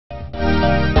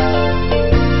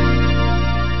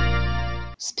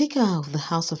Speaker of the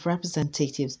House of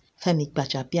Representatives, Femi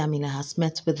Gbajabiamila, has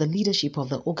met with the leadership of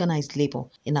the organized labor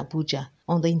in Abuja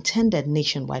on the intended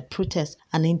nationwide protest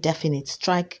and indefinite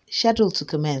strike scheduled to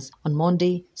commence on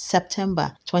Monday,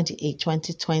 September 28,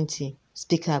 2020.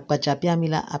 Speaker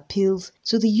Gbajabiamila appeals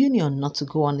to the union not to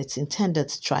go on its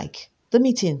intended strike. The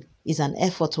meeting is an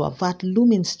effort to avert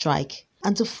looming strike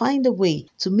and to find a way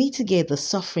to mitigate the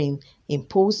suffering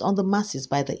imposed on the masses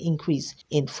by the increase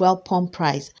in fuel pump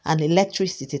price and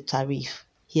electricity tariff.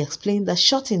 He explained that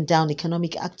shutting down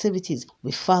economic activities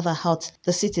will further hurt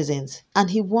the citizens,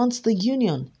 and he wants the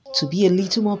union to be a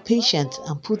little more patient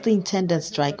and put the intended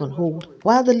strike on hold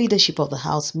while the leadership of the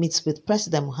House meets with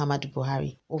President Muhammadu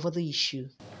Buhari over the issue.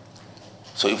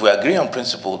 So if we agree on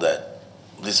principle that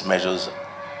these measures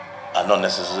are not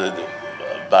necessarily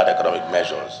bad economic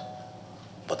measures,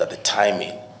 but that the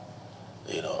timing,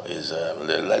 is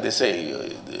like they say,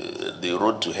 the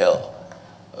road to hell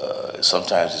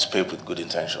sometimes is paved with good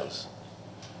intentions.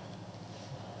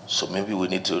 So maybe we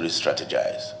need to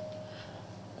re-strategize.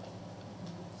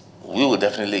 We will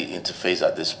definitely interface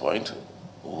at this point.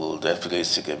 We'll definitely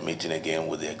seek a meeting again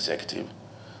with the executive.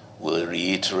 We'll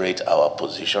reiterate our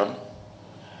position.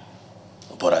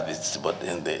 But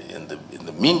in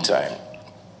the meantime,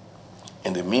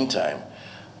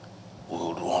 we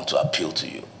would want to appeal to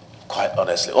you, quite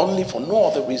honestly, only for no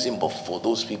other reason but for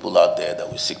those people out there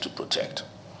that we seek to protect.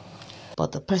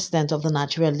 But the president of the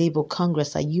Nigeria Labour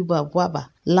Congress, Ayuba Waba,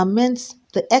 laments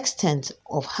the extent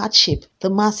of hardship the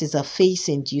masses are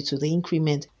facing due to the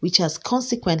increment, which has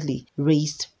consequently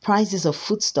raised prices of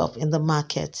foodstuff in the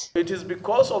market. It is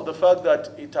because of the fact that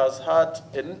it has had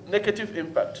a negative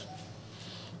impact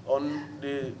on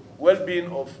the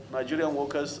well-being of Nigerian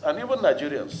workers and even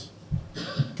Nigerians.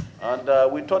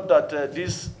 And we thought that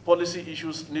these policy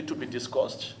issues need to be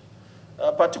discussed,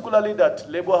 particularly that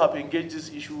Labour have engaged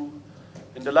this issue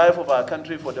in the life of our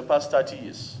country for the past 30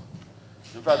 years.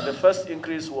 In fact, the first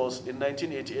increase was in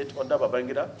 1988 under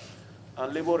Babangida,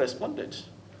 and Labour responded.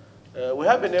 We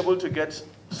have been able to get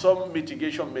some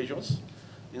mitigation measures,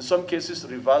 in some cases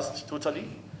reversed totally,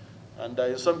 and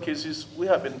in some cases we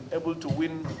have been able to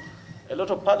win a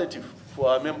lot of palliative for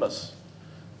our members.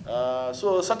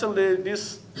 So certainly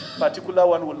this particular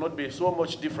one will not be so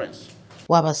much difference.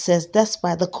 Waba says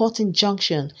despite the court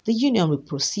injunction, the union will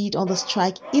proceed on the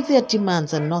strike if their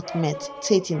demands are not met,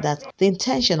 stating that the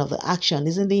intention of the action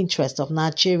is in the interest of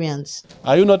Nigerians.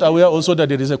 Are you not aware also that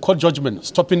there is a court judgment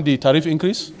stopping the tariff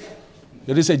increase?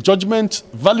 There is a judgment,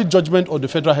 valid judgment of the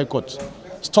Federal High Court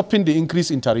stopping the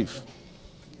increase in tariff.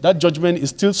 That judgment is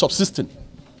still subsisting.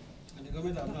 And the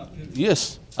government have not appealed.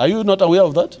 Yes. Are you not aware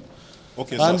of that?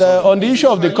 Okay, and on the issue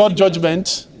of the court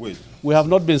judgment, we have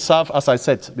not been served, as I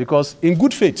said, because in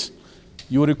good faith,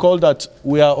 you recall that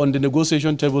we are on the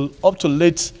negotiation table up to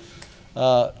late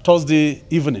Thursday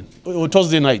evening, or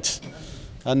Thursday night.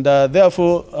 And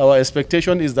therefore, our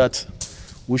expectation is that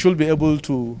we should be able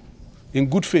to, in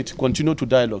good faith, continue to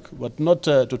dialogue, but not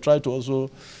to try to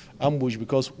also ambush,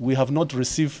 because we have not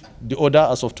received the order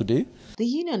as of today. The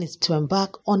union is to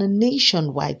embark on a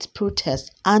nationwide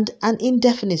protest and an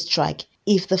indefinite strike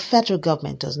if the federal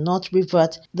government does not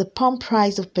revert the pump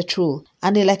price of petrol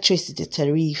and electricity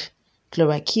tariff.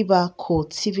 Gloria Kiba,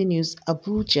 Court TV News,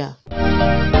 Abuja.